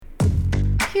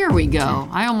Here we go.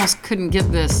 I almost couldn't get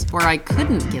this, or I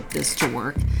couldn't get this to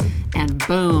work. And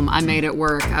boom, I made it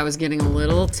work. I was getting a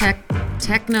little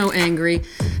techno angry.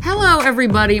 Hello,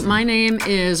 everybody. My name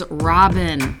is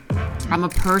Robin. I'm a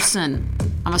person.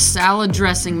 I'm a salad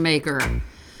dressing maker.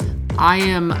 I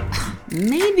am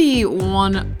maybe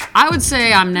I would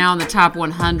say I'm now in the top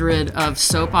 100 of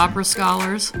soap opera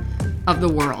scholars of the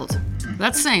world.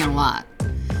 That's saying a lot,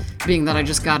 being that I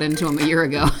just got into them a year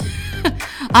ago.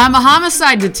 I'm a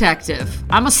homicide detective.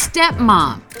 I'm a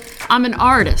stepmom. I'm an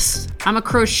artist. I'm a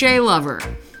crochet lover.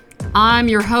 I'm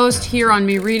your host here on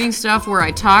Me Reading Stuff, where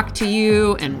I talk to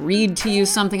you and read to you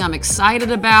something I'm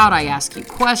excited about. I ask you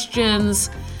questions.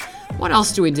 What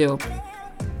else do we do?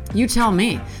 You tell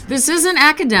me. This isn't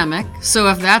academic, so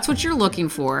if that's what you're looking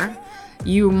for,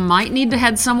 you might need to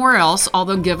head somewhere else,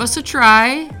 although give us a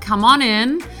try. Come on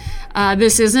in.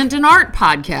 This isn't an art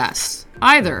podcast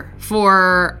either.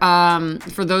 For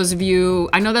those of you,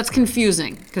 I know that's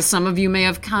confusing because some of you may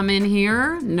have come in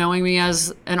here knowing me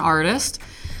as an artist,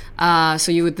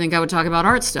 so you would think I would talk about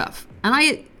art stuff. And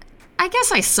I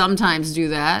guess I sometimes do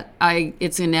that.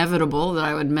 It's inevitable that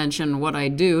I would mention what I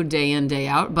do day in, day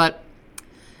out,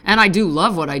 and I do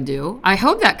love what I do. I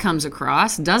hope that comes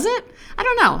across. Does it? I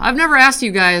don't know. I've never asked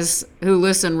you guys who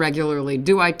listen regularly,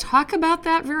 do I talk about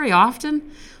that very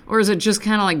often? Or is it just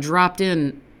kind of like dropped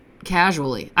in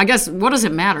casually? I guess, what does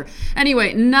it matter?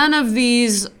 Anyway, none of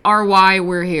these are why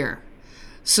we're here.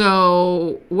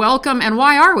 So, welcome, and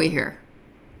why are we here?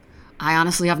 I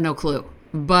honestly have no clue,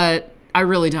 but I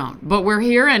really don't. But we're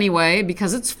here anyway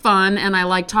because it's fun and I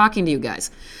like talking to you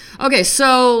guys. Okay,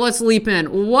 so let's leap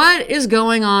in. What is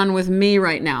going on with me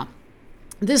right now?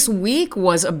 This week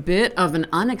was a bit of an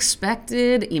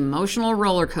unexpected emotional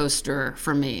roller coaster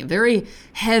for me. Very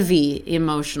heavy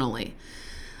emotionally.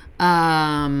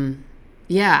 I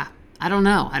don't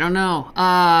know.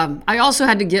 I also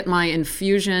had to get my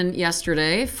infusion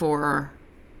yesterday for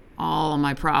all of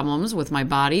my problems with my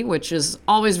body, which is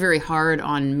always very hard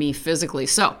on me physically.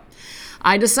 So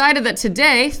I decided that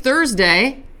today,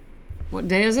 Thursday, what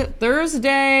day is it?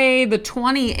 Thursday, the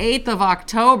 28th of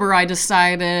October, I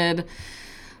decided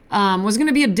was going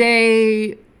to be a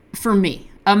day for me.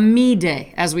 A me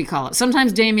day, as we call it.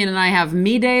 Sometimes Damien and I have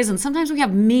me days, and sometimes we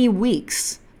have me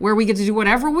weeks, where we get to do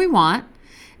whatever we want,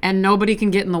 and nobody can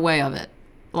get in the way of it.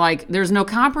 Like, there's no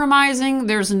compromising.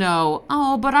 There's no,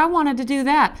 oh, but I wanted to do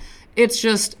that. It's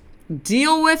just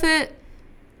deal with it.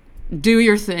 Do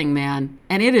your thing, man.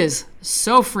 And it is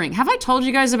so freeing. Have I told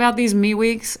you guys about these me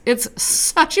weeks? It's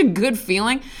such a good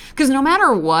feeling because no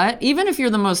matter what, even if you're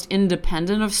the most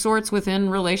independent of sorts within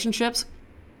relationships,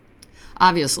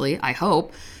 obviously, I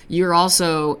hope, you're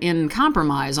also in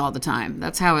compromise all the time.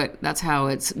 That's how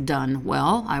it's done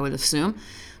well, I would assume.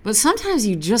 But sometimes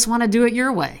you just want to do it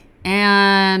your way.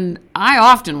 And I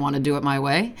often want to do it my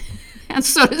way. And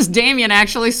so does Damien,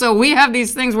 actually. So we have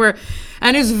these things where,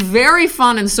 and it's very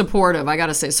fun and supportive, I got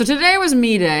to say. So today was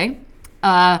me day,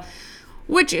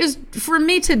 which is, for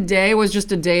me today, was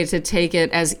just a day to take it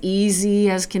as easy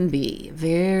as can be.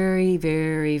 Very,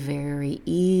 very, very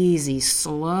easy,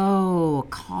 slow,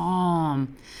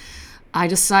 calm. I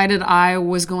decided I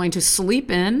was going to sleep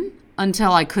in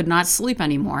until I could not sleep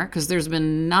anymore, because there's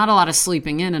been not a lot of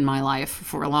sleeping in my life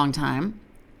for a long time,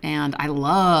 and I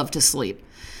love to sleep.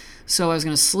 So I was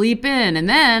going to sleep in,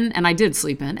 and I did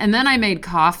sleep in, and then I made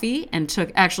coffee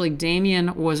and actually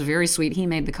Damien was very sweet. He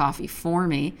made the coffee for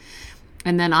me,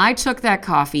 and then I took that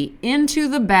coffee into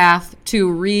the bath to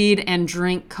read and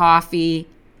drink coffee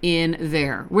in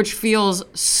there, which feels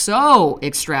so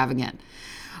extravagant.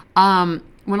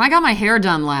 When I got my hair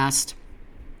done last,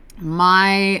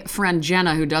 my friend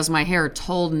Jenna, who does my hair,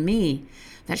 told me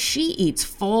that she eats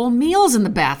full meals in the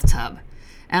bathtub.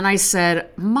 And I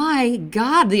said, my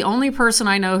God, the only person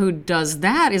I know who does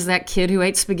that is that kid who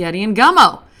ate spaghetti and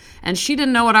gummo. And she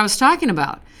didn't know what I was talking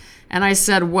about. And I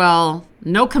said, well,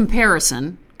 no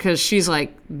comparison, because she's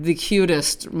like the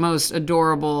cutest, most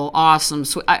adorable, awesome.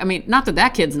 I mean, not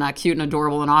that kid's not cute and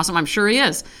adorable and awesome. I'm sure he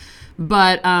is.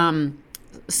 But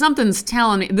something's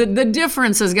telling me the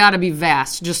difference has got to be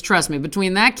vast. Just trust me.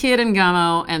 Between that kid and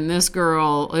gummo and this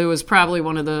girl, who was probably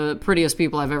one of the prettiest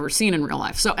people I've ever seen in real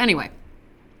life. So anyway.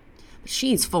 She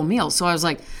eats full meals. So I was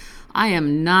like, I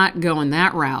am not going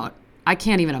that route. I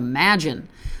can't even imagine.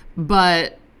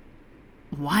 But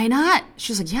why not?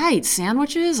 She's like, yeah, I eat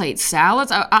sandwiches. I eat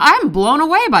salads. I'm blown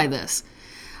away by this.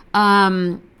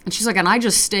 And she's like, and I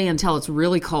just stay until it's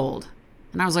really cold.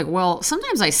 And I was like, well,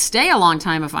 sometimes I stay a long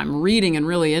time if I'm reading and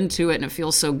really into it and it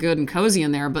feels so good and cozy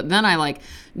in there. But then I like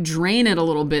drain it a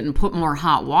little bit and put more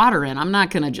hot water in. I'm not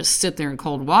going to just sit there in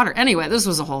cold water. Anyway, this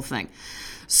was a whole thing.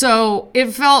 So it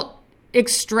felt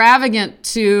extravagant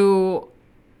to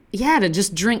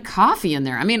just drink coffee in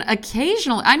there. I mean,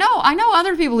 occasionally, I know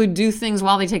other people who do things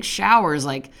while they take showers.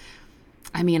 Like,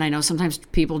 I know sometimes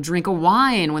people drink a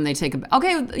wine when they take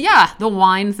the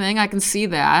wine thing, I can see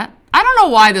that. I don't know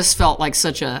why this felt like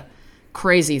such a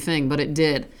crazy thing, but it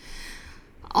did.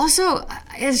 Also,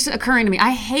 it's occurring to me,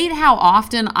 I hate how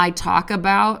often I talk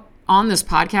about on this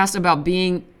podcast about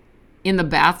being in the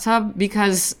bathtub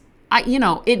because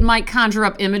it might conjure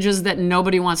up images that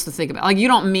nobody wants to think about. Like, you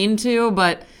don't mean to,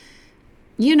 but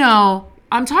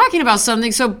I'm talking about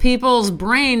something so people's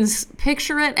brains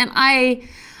picture it, and I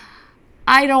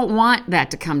don't want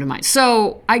that to come to mind.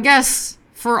 So I guess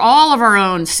for all of our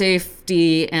own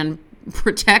safety and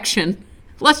protection,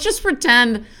 let's just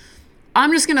pretend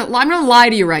I'm gonna lie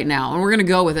to you right now, and we're gonna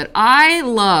go with it. I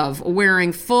love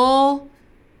wearing full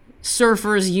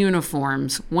surfers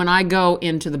uniforms when I go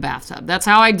into the bathtub. That's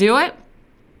how I do it.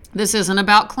 This isn't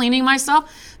about cleaning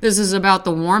myself. This is about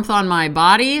the warmth on my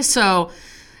body. So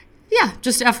yeah,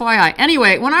 just FYI.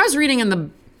 Anyway, when I was reading in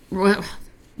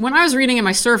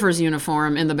my surfer's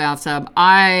uniform in the bathtub,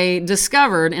 I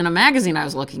discovered in a magazine I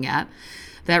was looking at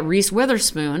that Reese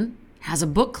Witherspoon has a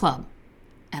book club.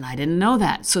 And I didn't know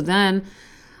that. So then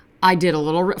I did a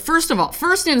little... First of all,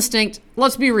 first instinct,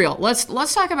 let's be real. Let's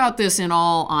talk about this in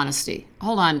all honesty.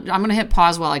 Hold on. I'm going to hit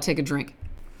pause while I take a drink.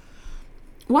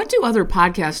 What do other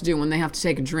podcasts do when they have to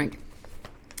take a drink?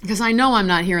 Because I know I'm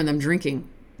not hearing them drinking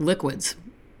liquids.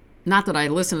 Not that I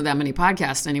listen to that many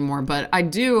podcasts anymore, but I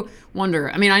do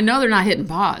wonder. I know they're not hitting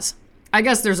pause. I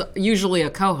guess there's usually a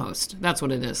co-host. That's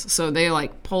what it is. So they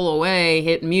like pull away,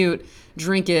 hit mute,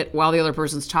 drink it while the other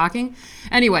person's talking.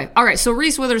 Anyway, all right, so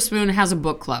Reese Witherspoon has a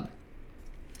book club.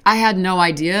 I had no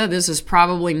idea. This is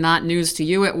probably not news to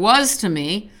you. It was to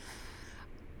me.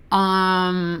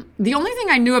 The only thing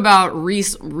I knew about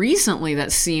Reese recently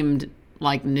that seemed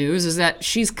like news is that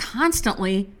she's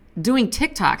constantly doing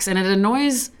TikToks, and it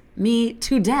annoys me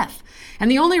to death.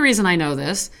 And the only reason I know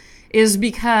this is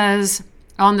because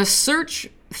on the search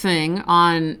thing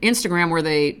on Instagram where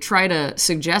they try to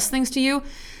suggest things to you,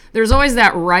 there's always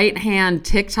that right-hand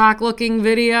TikTok-looking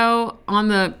video on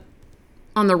the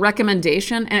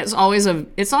recommendation, and it's always a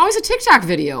TikTok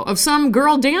video of some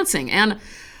girl dancing. And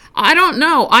I don't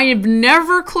know. I have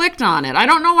never clicked on it. I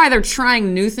don't know why they're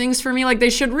trying new things for me. Like, they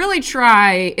should really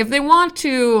try, if they want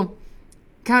to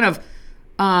kind of,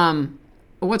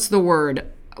 what's the word?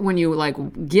 When you, like,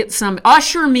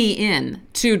 usher me in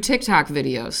to TikTok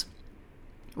videos.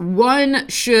 One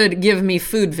should give me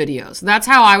food videos. That's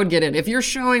how I would get in. If you're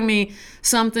showing me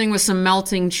something with some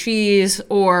melting cheese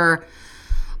or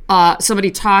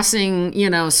somebody tossing,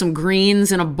 some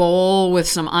greens in a bowl with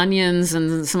some onions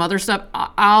and some other stuff,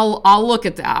 I'll look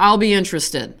at that. I'll be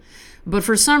interested. But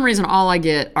for some reason, all I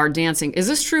get are dancing. Is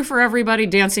this true for everybody?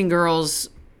 Dancing girls,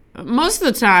 most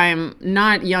of the time,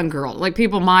 not young girls, like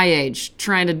people my age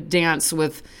trying to dance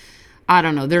with, I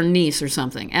don't know, their niece or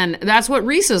something. And that's what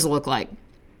Reese's look like.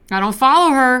 I don't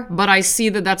follow her, but I see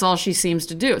that that's all she seems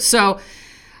to do. So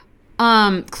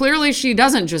clearly she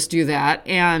doesn't just do that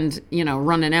and,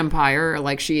 run an empire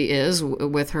like she is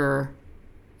with her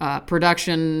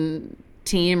production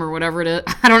team or whatever it is.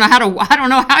 I don't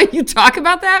know how you talk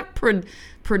about that.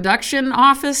 Production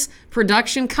office,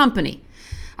 production company.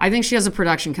 I think she has a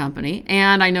production company,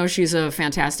 and I know she's a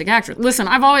fantastic actress. Listen,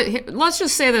 let's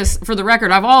just say this for the record,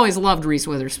 I've always loved Reese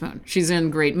Witherspoon. She's in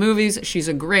great movies. She's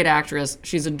a great actress.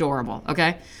 She's adorable,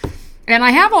 okay? And I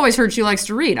have always heard she likes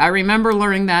to read. I remember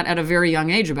learning that at a very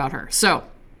young age about her. So,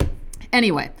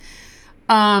 anyway,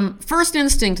 first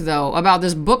instinct, though, about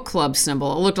this book club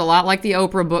symbol, it looked a lot like the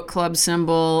Oprah book club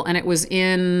symbol, and it was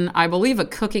in, I believe, a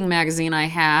cooking magazine I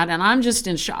had, and I'm just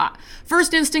in shock.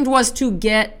 First instinct was to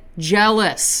get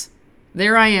jealous.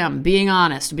 There I am, being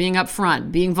honest, being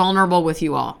upfront, being vulnerable with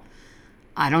you all.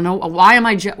 I don't know. Why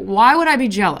would I be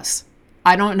jealous?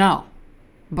 I don't know.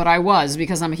 But I was,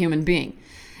 because I'm a human being.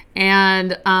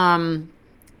 And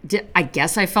I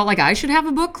guess I felt like I should have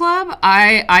a book club.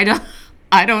 I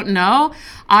don't know.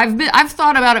 I've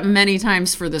thought about it many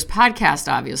times for this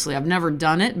podcast, obviously. I've never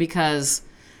done it because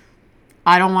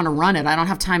I don't want to run it. I don't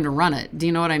have time to run it. Do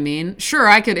you know what I mean? Sure,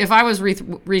 I could. If I was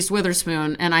Reese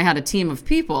Witherspoon and I had a team of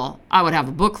people, I would have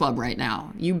a book club right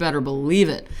now. You better believe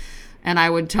it. And I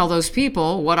would tell those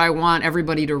people what I want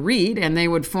everybody to read, and they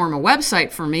would form a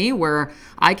website for me where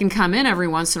I can come in every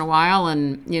once in a while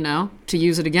and, to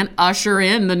use it again, usher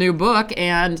in the new book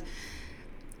and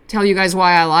tell you guys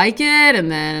why I like it,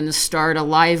 and then start a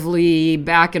lively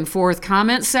back and forth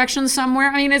comment section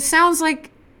somewhere. It sounds like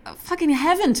fucking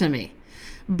heaven to me.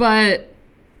 But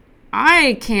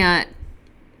I can't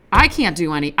I can't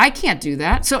do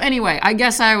that. So anyway, I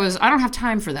guess I don't have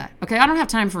time for that. Okay. I don't have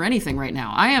time for anything right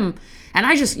now.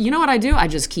 You know what I do? I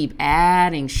just keep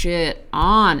adding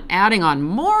on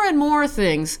more and more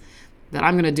things that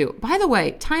I'm going to do. By the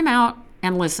way, time out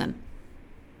and listen.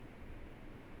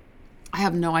 I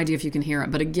have no idea if you can hear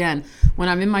it, but again, when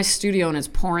I'm in my studio and it's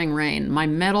pouring rain, my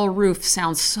metal roof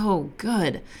sounds so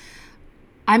good.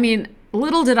 I mean,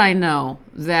 little did I know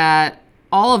that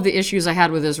all of the issues I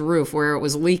had with this roof, where it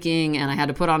was leaking and I had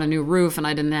to put on a new roof and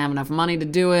I didn't have enough money to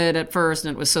do it at first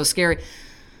and it was so scary.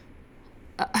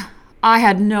 I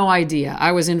had no idea.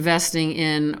 I was investing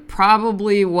in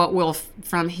probably what will,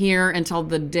 from here until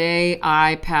the day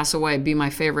I pass away, be my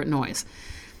favorite noise.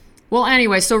 Well,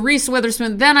 anyway, so Reese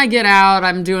Witherspoon, then I get out,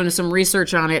 I'm doing some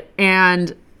research on it,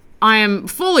 and I am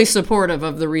fully supportive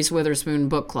of the Reese Witherspoon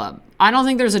book club. I don't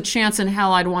think there's a chance in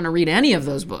hell I'd want to read any of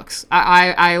those books.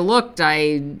 I looked,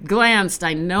 I glanced,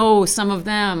 I know some of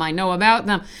them, I know about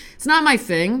them. It's not my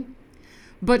thing,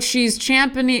 but she's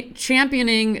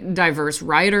championing diverse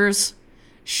writers.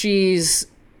 She's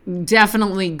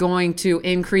definitely going to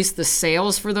increase the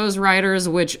sales for those writers,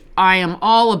 which I am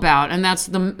all about, and that's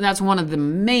one of the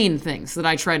main things that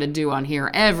I try to do on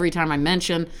here. Every time I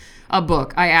mention a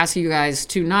book, I ask you guys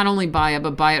to not only buy it,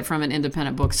 but buy it from an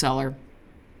independent bookseller,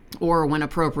 or when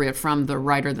appropriate from the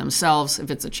writer themselves if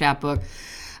it's a chapbook.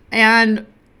 And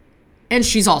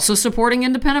she's also supporting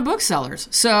independent booksellers,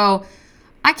 so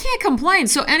I can't complain.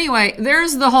 So anyway,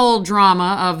 there's the whole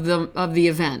drama of the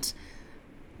event.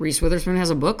 Reese Witherspoon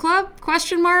has a book club?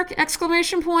 Question mark,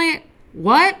 exclamation point.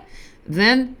 What?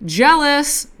 Then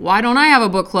jealous. Why don't I have a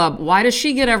book club? Why does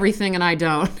she get everything and I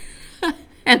don't?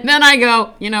 And then I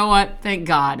go, you know what? Thank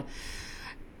God.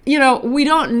 You know, we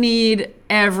don't need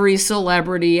every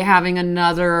celebrity having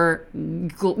another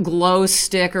glow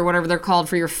stick or whatever they're called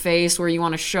for your face where you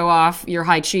want to show off your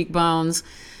high cheekbones.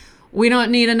 We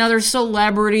don't need another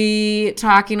celebrity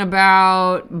talking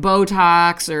about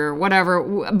Botox or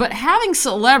whatever. But having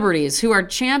celebrities who are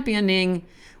championing,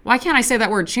 why can't I say that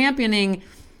word? Championing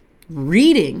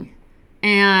reading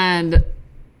and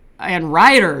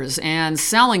writers and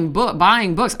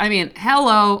buying books. I mean,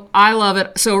 hello, I love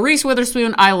it. So Reese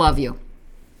Witherspoon, I love you.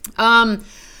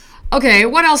 Okay,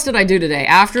 what else did I do today?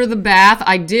 After the bath,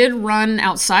 I did run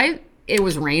outside. It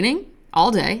was raining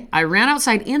all day. I ran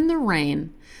outside in the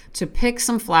rain to pick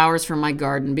some flowers from my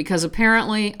garden because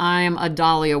apparently I am a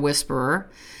dahlia whisperer.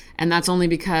 And that's only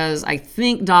because I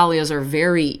think dahlias are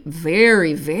very,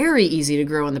 very, very easy to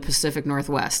grow in the Pacific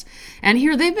Northwest. And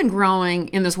here they've been growing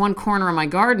in this one corner of my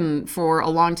garden for a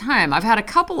long time. I've had a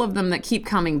couple of them that keep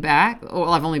coming back.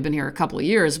 Well, I've only been here a couple of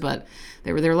years, but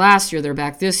they were there last year. They're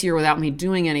back this year without me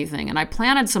doing anything. And I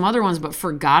planted some other ones but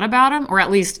forgot about them, or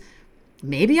at least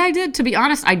maybe I did. To be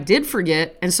honest, I did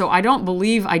forget. And so I don't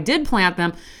believe I did plant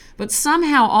them. But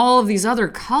somehow all of these other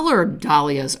colored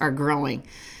dahlias are growing.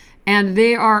 And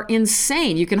they are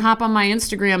insane. You can hop on my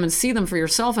Instagram and see them for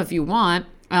yourself if you want.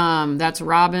 That's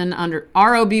Robyn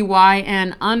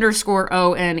ROBYN_ONEIL.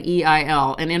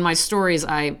 And in my stories,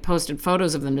 I posted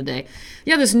photos of them today.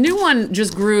 Yeah, this new one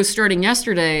just grew starting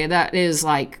yesterday. That is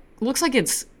looks like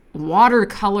it's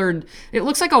watercolored. It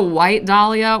looks like a white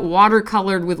dahlia,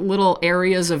 watercolored with little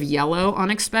areas of yellow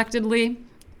unexpectedly.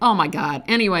 Oh my God.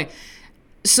 Anyway,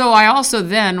 so I also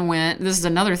then this is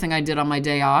another thing I did on my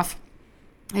day off,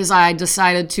 is I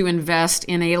decided to invest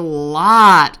in a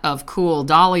lot of cool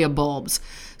dahlia bulbs.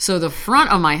 So the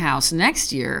front of my house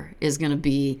next year is going to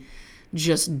be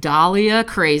just dahlia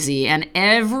crazy, and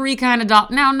every kind of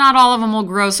dahlia. Now, not all of them will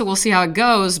grow, so we'll see how it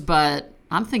goes, but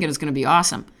I'm thinking it's going to be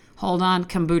awesome. Hold on,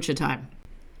 kombucha time.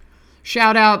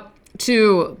 Shout out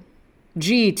to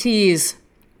GT's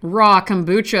Raw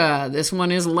Kombucha. This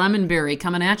one is lemonberry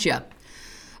coming at you.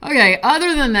 Okay,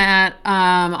 other than that,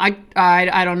 I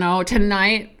don't know.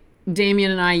 Tonight,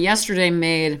 Damien and I yesterday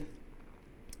made,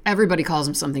 everybody calls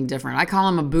them something different. I call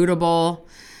them a Buddha bowl.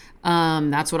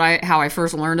 That's how I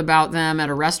first learned about them at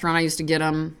a restaurant. I used to get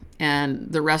them,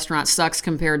 and the restaurant sucks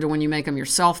compared to when you make them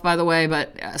yourself, by the way.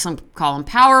 But some call them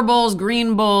power bowls,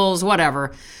 green bowls,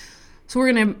 whatever. So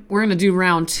we're gonna do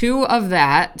round 2 of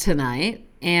that tonight,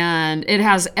 and it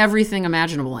has everything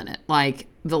imaginable in it, like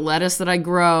the lettuce that I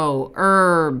grow,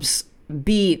 herbs,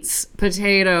 beets,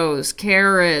 potatoes,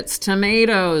 carrots,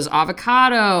 tomatoes,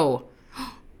 avocado.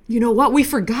 You know what? We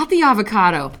forgot the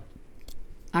avocado.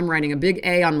 I'm writing a big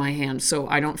A on my hand so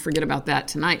I don't forget about that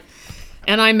tonight.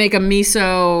 And I make a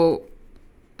miso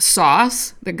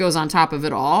sauce that goes on top of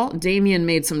it all. Damien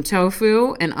made some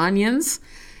tofu and onions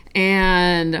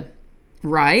and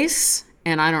rice,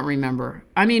 and I don't remember.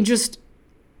 I mean,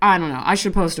 I don't know. I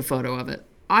should post a photo of it.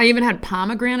 I even had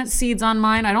pomegranate seeds on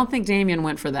mine. I don't think Damien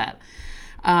went for that.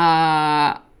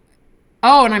 And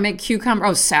I make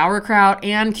sauerkraut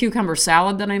and cucumber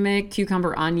salad that I make.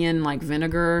 Cucumber, onion, like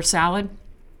vinegar salad.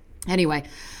 Anyway,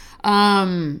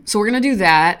 so we're going to do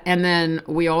that. And then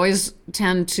we always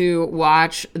tend to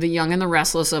watch The Young and the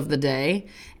Restless of the day.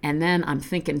 And then I'm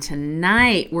thinking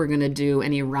tonight we're going to do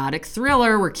an erotic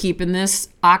thriller. We're keeping this.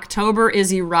 October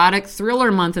is erotic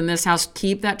thriller month in this house.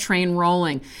 Keep that train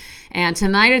rolling. And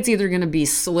tonight it's either going to be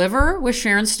Sliver with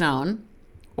Sharon Stone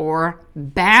or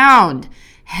Bound.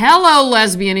 Hello,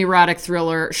 lesbian erotic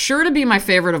thriller. Sure to be my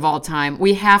favorite of all time.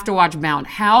 We have to watch Bound.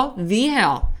 How the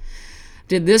hell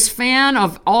did this fan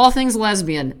of all things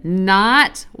lesbian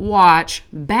not watch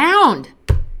Bound?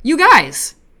 You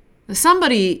guys,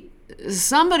 somebody's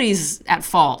at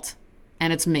fault,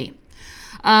 and it's me.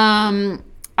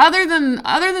 Other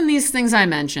than these things I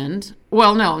mentioned,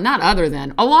 well, no, not other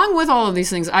than. Along with all of these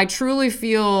things, I truly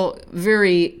feel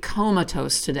very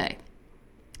comatose today.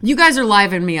 You guys are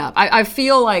livening me up. I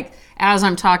feel like as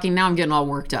I'm talking now, I'm getting all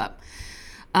worked up.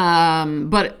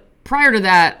 But prior to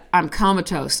that, I'm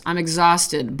comatose. I'm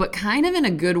exhausted, but kind of in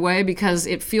a good way because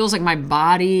it feels like my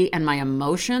body and my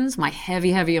emotions, my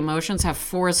heavy, heavy emotions have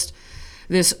forced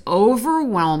this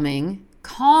overwhelming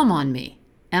calm on me.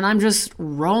 And I'm just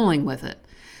rolling with it.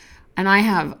 And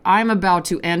I'm about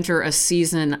to enter a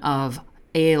season of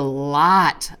a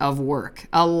lot of work,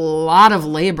 a lot of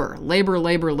labor.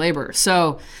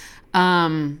 So,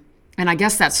 and I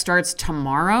guess that starts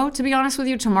tomorrow, to be honest with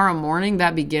you. Tomorrow morning,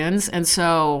 that begins. And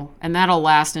that'll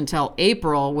last until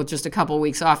April with just a couple of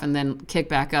weeks off and then kick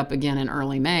back up again in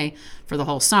early May for the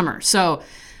whole summer. So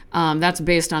that's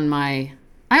based on I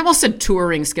almost said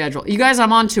touring schedule. You guys,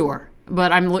 I'm on tour,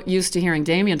 but I'm used to hearing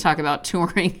Damien talk about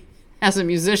touring as a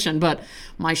musician, but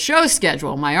my show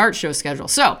schedule, my art show schedule.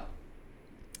 So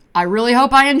I really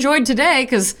hope I enjoyed today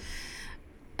because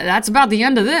that's about the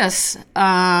end of this.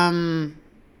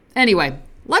 Anyway,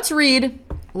 let's read.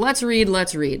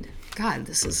 God,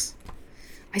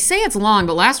 I say it's long,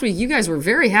 but last week you guys were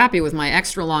very happy with my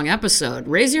extra long episode.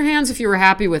 Raise your hands if you were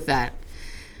happy with that.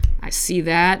 I see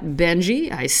that,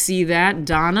 Benji. I see that,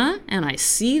 Donna. And I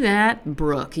see that,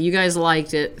 Brooke. You guys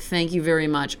liked it. Thank you very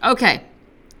much. Okay.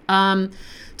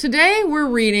 Today we're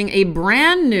reading a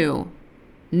brand new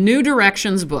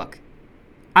Directions book.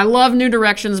 I love New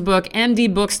Directions book,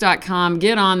 ndbooks.com.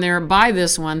 Get on there, buy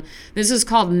this one. This is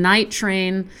called Night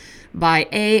Train by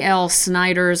A.L.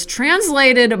 Snijders,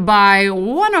 translated by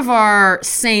one of our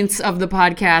saints of the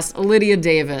podcast, Lydia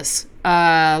Davis.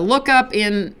 Look up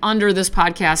under this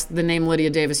podcast the name Lydia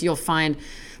Davis. You'll find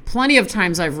plenty of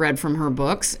times I've read from her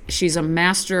books. She's a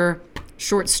master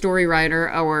short story writer,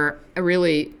 or a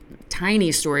really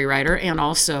tiny story writer, and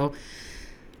also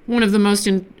one of the most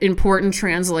important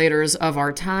translators of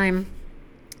our time.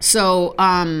 So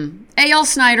A.L.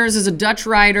 Snijders is a Dutch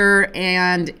writer,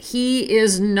 and he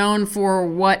is known for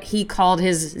what he called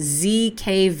his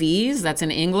ZKVs. That's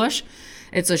in English.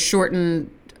 It's a shortened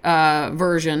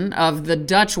version of the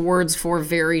Dutch words for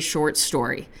very short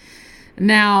story.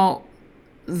 Now,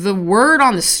 the word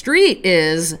on the street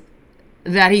is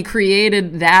that he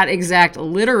created that exact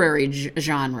literary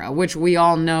genre, which we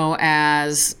all know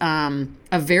as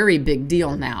a very big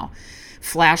deal now.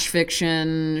 Flash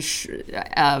fiction,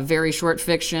 very short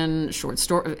fiction, short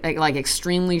story, like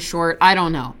extremely short. I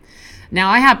don't know.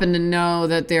 Now, I happen to know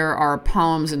that there are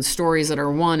poems and stories that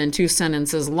are 1 and 2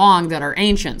 sentences long that are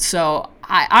ancient. So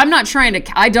I'm not trying to,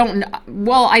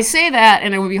 I say that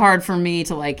and it would be hard for me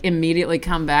to immediately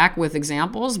come back with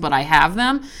examples, but I have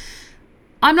them.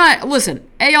 Listen,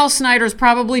 A.L. Snijders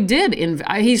probably did.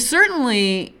 He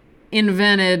certainly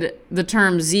invented the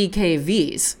term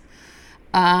ZKVs.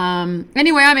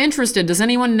 Anyway, I'm interested. Does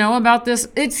anyone know about this?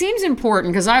 It seems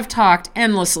important because I've talked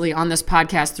endlessly on this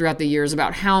podcast throughout the years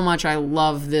about how much I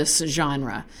love this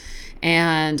genre.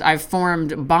 And I've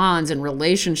formed bonds and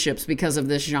relationships because of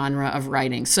this genre of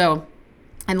writing. So,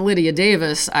 and Lydia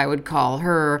Davis, I would call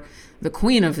her the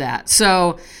queen of that.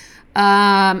 So,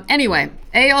 anyway,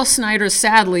 A.L. Snijders,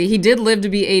 sadly, he did live to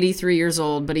be 83 years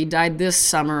old, but he died this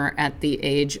summer at the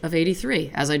age of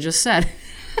 83, as I just said.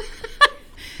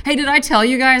 Hey, did I tell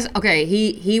you guys? Okay,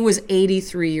 he was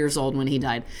 83 years old when he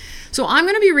died. So I'm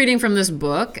going to be reading from this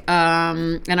book,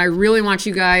 and I really want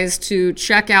you guys to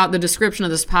check out the description of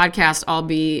this podcast. I'll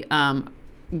be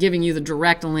giving you the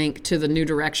direct link to the New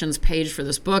Directions page for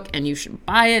this book, and you should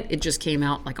buy it. It just came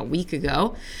out like a week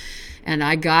ago. And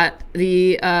I got it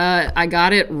the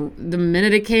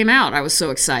minute it came out. I was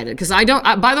so excited because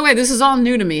by the way, this is all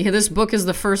new to me. This book is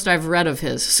the first I've read of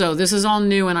his. So this is all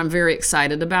new and I'm very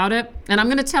excited about it. And I'm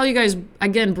going to tell you guys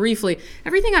again briefly,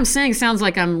 everything I'm saying sounds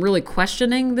like I'm really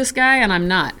questioning this guy, and I'm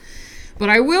not. But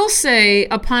I will say,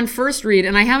 upon first read,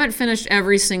 and I haven't finished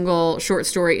every single short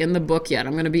story in the book yet,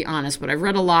 I'm going to be honest, but I've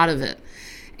read a lot of it.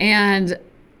 And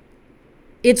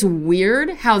it's weird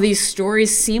how these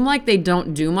stories seem like they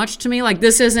don't do much to me. Like,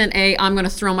 this isn't I'm going to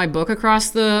throw my book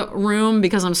across the room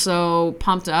because I'm so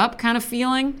pumped up kind of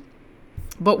feeling.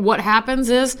 But what happens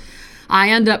is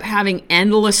I end up having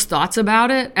endless thoughts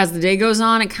about it as the day goes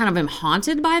on and kind of am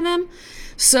haunted by them.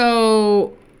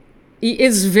 So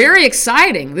it's very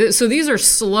exciting. So these are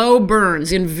slow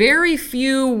burns. In very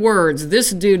few words,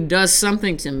 this dude does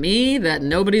something to me that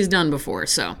nobody's done before.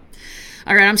 So,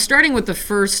 all right, I'm starting with the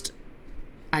first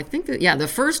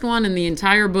the first one in the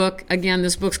entire book. Again,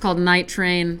 this book's called Night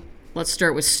Train. Let's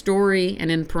start with story, and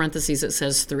in parentheses it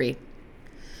says 3.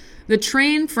 The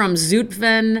train from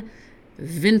Zutphen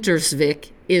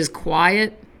Winterswijk is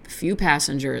quiet, few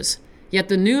passengers. Yet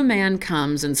the new man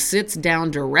comes and sits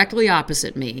down directly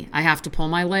opposite me. I have to pull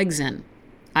my legs in.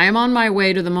 I am on my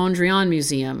way to the Mondrian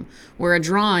Museum, where a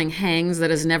drawing hangs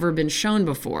that has never been shown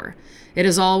before. It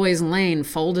has always lain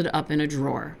folded up in a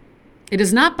drawer. It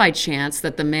is not by chance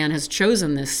that the man has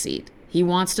chosen this seat. He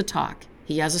wants to talk.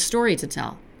 He has a story to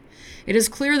tell. It is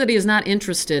clear that he is not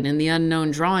interested in the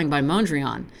unknown drawing by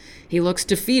Mondrian. He looks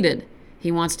defeated.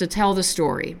 He wants to tell the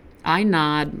story. I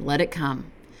nod, let it come.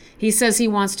 He says he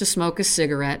wants to smoke a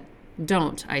cigarette.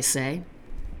 Don't, I say.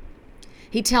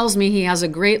 He tells me he has a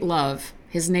great love,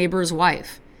 his neighbor's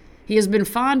wife. He has been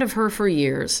fond of her for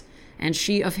years, and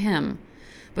she of him,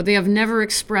 but they have never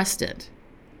expressed it.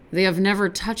 They have never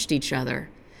touched each other.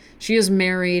 She is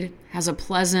married, has a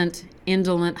pleasant,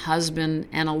 indolent husband,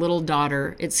 and a little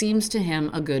daughter. It seems to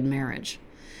him a good marriage.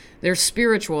 Their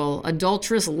spiritual,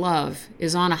 adulterous love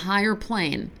is on a higher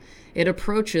plane. It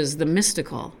approaches the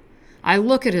mystical. I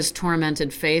look at his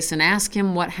tormented face and ask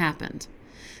him what happened.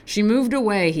 She moved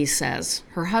away, he says.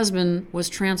 Her husband was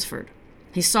transferred.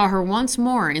 He saw her once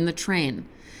more in the train.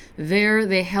 There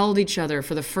they held each other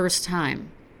for the first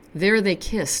time. There they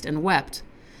kissed and wept.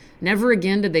 Never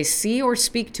again did they see or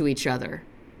speak to each other.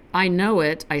 I know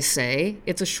it, I say.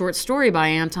 It's a short story by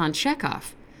Anton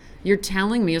Chekhov. You're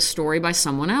telling me a story by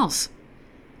someone else.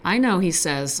 I know, he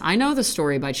says. I know the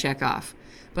story by Chekhov,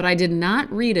 but I did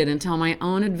not read it until my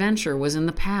own adventure was in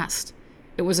the past.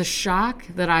 It was a shock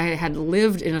that I had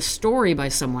lived in a story by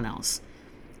someone else.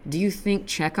 Do you think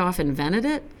Chekhov invented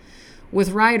it?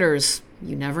 With writers,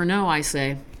 you never know, I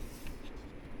say.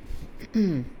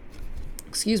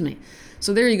 Excuse me.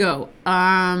 So there you go.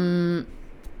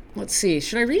 Let's see.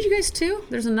 Should I read you guys two?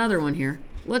 There's another one here.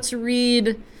 Let's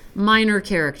read minor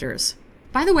characters.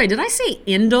 By the way, did I say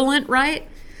indolent right?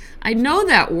 I know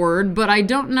that word, but I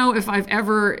don't know if I've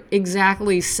ever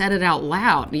exactly said it out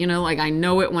loud. You know, like I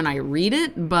know it when I read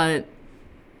it, but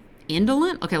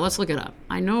indolent? Okay, let's look it up.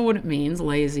 I know what it means,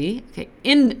 lazy. Okay,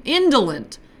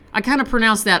 indolent. I kind of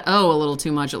pronounced that O a little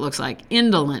too much, it looks like.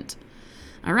 Indolent.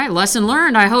 All right, lesson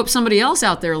learned. I hope somebody else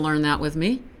out there learned that with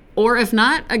me. Or if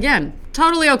not, again,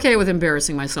 totally okay with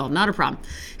embarrassing myself. Not a problem.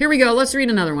 Here we go. Let's read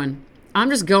another one. I'm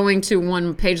just going to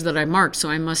one page that I marked, so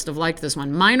I must have liked this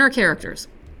one. Minor characters.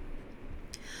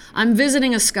 I'm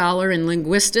visiting a scholar in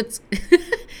linguistics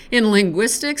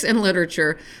and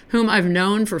literature whom I've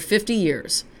known for 50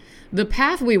 years. The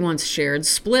path we once shared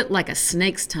split like a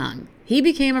snake's tongue. He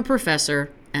became a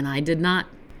professor, and I did not.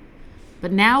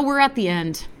 But now we're at the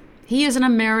end. He is an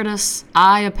emeritus,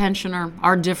 I a pensioner.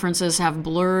 Our differences have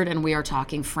blurred, and we are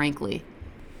talking frankly.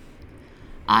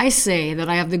 I say that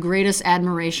I have the greatest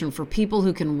admiration for people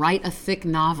who can write a thick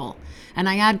novel, and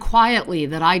I add quietly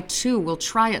that I too will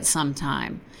try it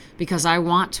sometime, because I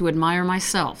want to admire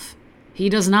myself. He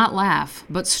does not laugh,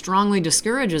 but strongly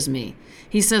discourages me.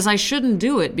 He says I shouldn't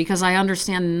do it because I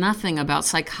understand nothing about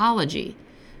psychology,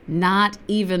 not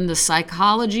even the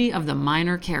psychology of the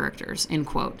minor characters, end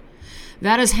quote.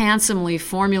 That is handsomely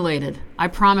formulated. I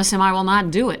promise him I will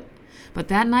not do it. But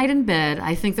that night in bed,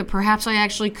 I think that perhaps I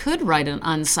actually could write an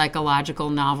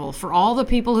unpsychological novel for all the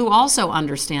people who also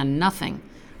understand nothing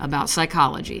about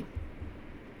psychology.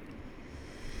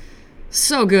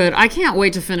 So good. I can't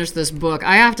wait to finish this book.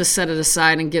 I have to set it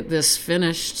aside and get this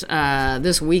finished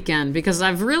this weekend because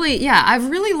I've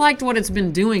really liked what it's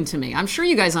been doing to me. I'm sure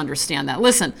you guys understand that.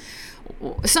 Listen,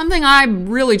 something I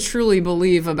really truly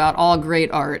believe about all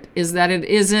great art is that it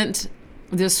isn't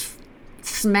this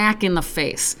smack in the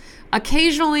face.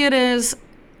 Occasionally it is.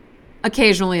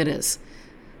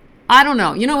 I don't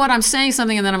know. You know what? I'm saying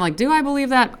something and then I'm like, do I believe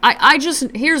that? I just,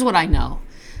 here's what I know.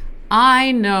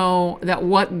 I know that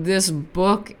what this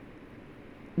book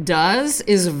does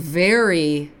is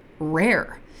very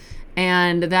rare.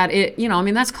 And that it,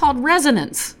 that's called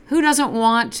resonance. Who doesn't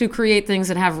want to create things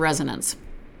that have resonance?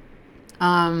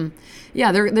 They're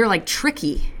like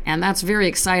tricky, and that's very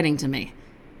exciting to me.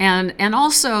 And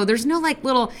also, there's no like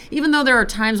little, even though there are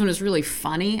times when it's really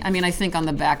funny. I mean, I think on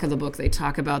the back of the book they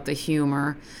talk about the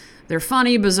humor. They're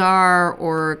funny, bizarre,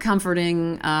 or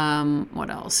comforting. What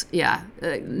else? Yeah,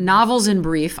 novels in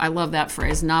brief. I love that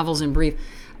phrase, novels in brief.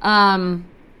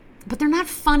 But they're not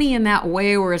funny in that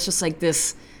way where it's just like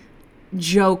this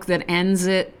joke that ends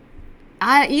it.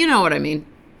 You know what I mean.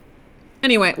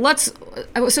 Anyway,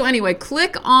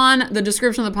 click on the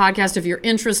description of the podcast if you're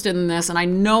interested in this. And I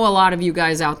know a lot of you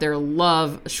guys out there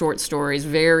love short stories,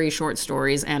 very short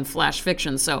stories, and flash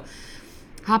fiction. So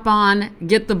hop on,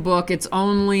 get the book. It's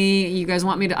only, you guys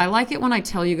want me to, I like it when I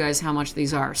tell you guys how much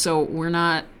these are. So we're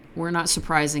not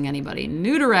surprising anybody.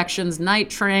 New Directions, Night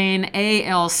Train,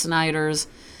 A.L. Snijders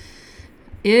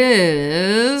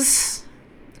is...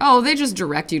 Oh, they just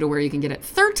direct you to where you can get it.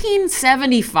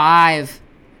 $13.75.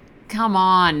 Come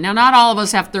on. Now, not all of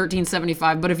us have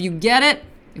 $13.75, but if you get it,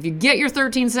 if you get your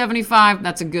 $13.75,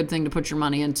 that's a good thing to put your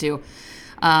money into.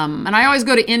 And I always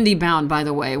go to IndieBound, by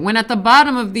the way. When at the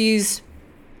bottom of these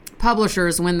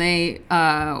publishers, when they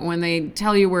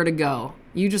tell you where to go,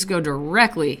 you just go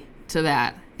directly to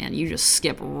that, and you just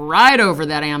skip right over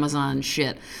that Amazon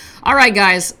shit. All right,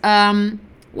 guys.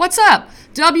 What's up?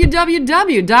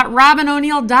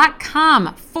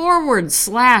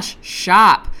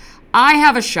 www.robinoneal.com/shop. I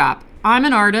have a shop. I'm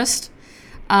an artist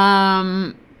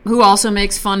who also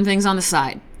makes fun things on the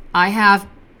side. I have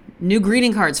new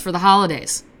greeting cards for the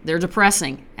holidays. They're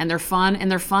depressing, and they're fun,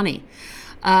 and they're funny.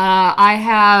 I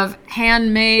have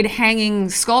handmade hanging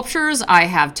sculptures. I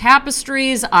have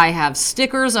tapestries. I have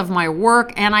stickers of my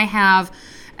work, and I have...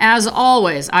 As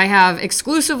always, I have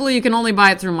exclusively, you can only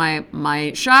buy it through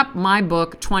my shop, my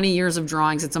book, 20 Years of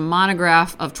Drawings. It's a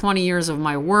monograph of 20 years of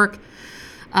my work.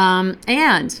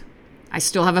 And I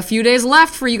still have a few days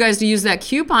left for you guys to use that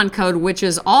coupon code, which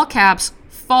is all caps,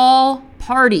 Fall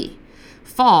Party.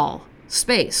 Fall,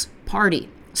 space, party.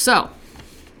 So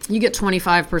you get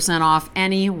 25% off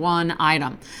any one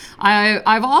item.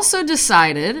 I've also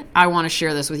decided, I want to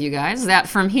share this with you guys, that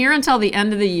from here until the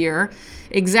end of the year,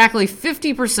 exactly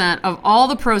 50% of all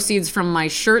the proceeds from my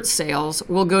shirt sales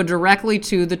will go directly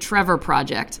to the Trevor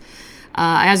Project.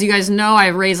 As you guys know, I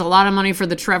raise a lot of money for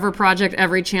the Trevor Project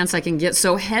every chance I can get.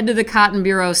 So head to the Cotton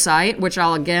Bureau site, which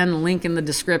I'll again link in the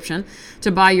description,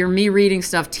 to buy your Me Reading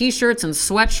Stuff t-shirts and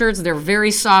sweatshirts. They're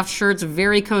very soft shirts,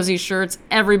 very cozy shirts.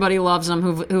 Everybody loves them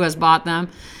who has bought them.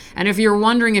 And if you're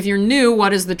wondering, if you're new,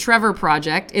 what is the Trevor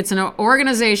Project? It's an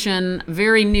organization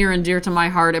very near and dear to my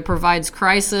heart. It provides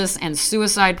crisis and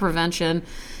suicide prevention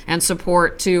and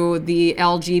support to the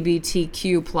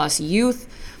LGBTQ plus youth.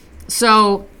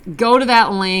 So go to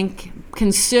that link,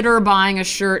 consider buying a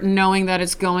shirt knowing that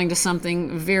it's going to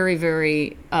something very,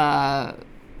 very,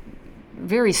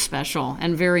 very special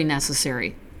and very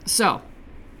necessary. So,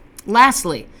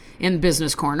 lastly, in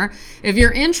Business Corner, if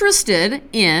you're interested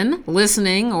in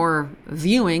listening or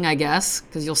viewing, I guess,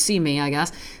 because you'll see me, I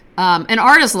guess, an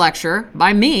artist lecture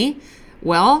by me,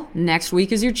 well, next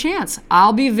week is your chance.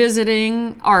 I'll be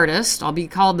visiting artist. I'll be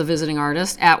called the visiting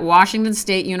artist at Washington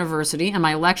State University, and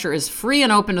my lecture is free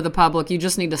and open to the public. You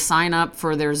just need to sign up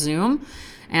for their Zoom,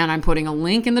 and I'm putting a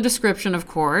link in the description, of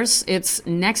course. It's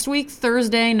next week,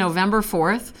 Thursday, November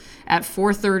 4th at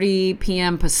 4:30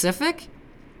 p.m. Pacific,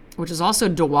 which is also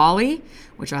Diwali,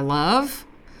 which I love.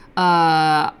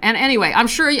 And anyway, I'm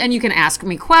sure, and you can ask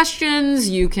me questions.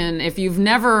 You can, if you've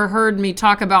never heard me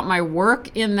talk about my work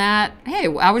in that, hey,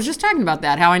 I was just talking about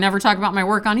that, how I never talk about my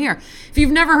work on here. If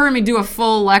you've never heard me do a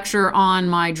full lecture on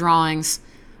my drawings,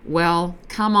 well,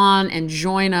 come on and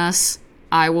join us.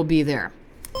 I will be there.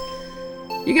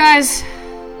 You guys,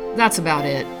 that's about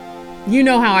it. You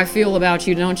know how I feel about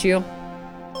you, don't you?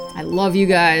 I love you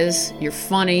guys. You're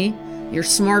funny. You're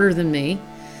smarter than me.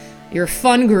 You're a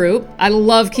fun group. I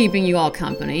love keeping you all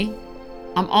company.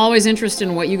 I'm always interested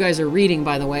in what you guys are reading,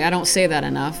 by the way. I don't say that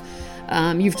enough.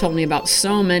 You've told me about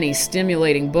so many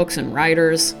stimulating books and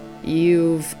writers.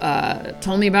 You've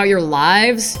told me about your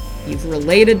lives. You've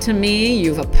related to me.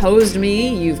 You've opposed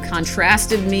me. You've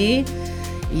contrasted me.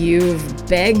 You've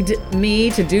begged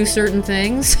me to do certain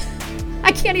things.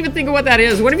 I can't even think of what that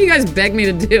is. What have you guys begged me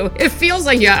to do? It feels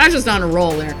like, yeah, I'm just on a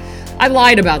roll there. I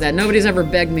lied about that. Nobody's ever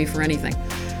begged me for anything.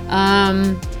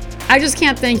 I just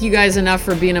can't thank you guys enough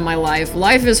for being in my life.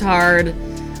 Life is hard.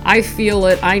 I feel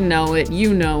it. I know it.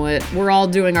 You know it. We're all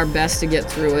doing our best to get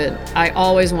through it. I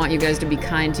always want you guys to be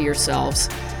kind to yourselves.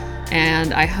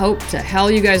 And I hope to hell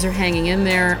you guys are hanging in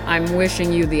there. I'm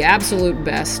wishing you the absolute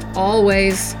best.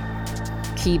 Always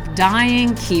keep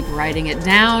dying. Keep writing it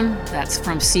down. That's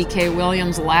from C.K.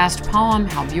 Williams' last poem.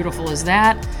 How beautiful is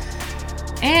that?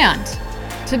 And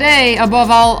today, above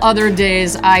all other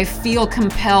days, I feel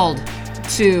compelled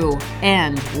to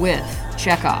end with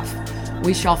Chekhov.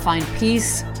 We shall find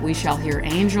peace, we shall hear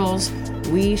angels,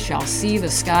 we shall see the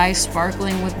sky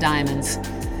sparkling with diamonds.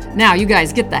 Now, you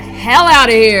guys, get the hell out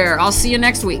of here. I'll see you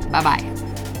next week. Bye-bye.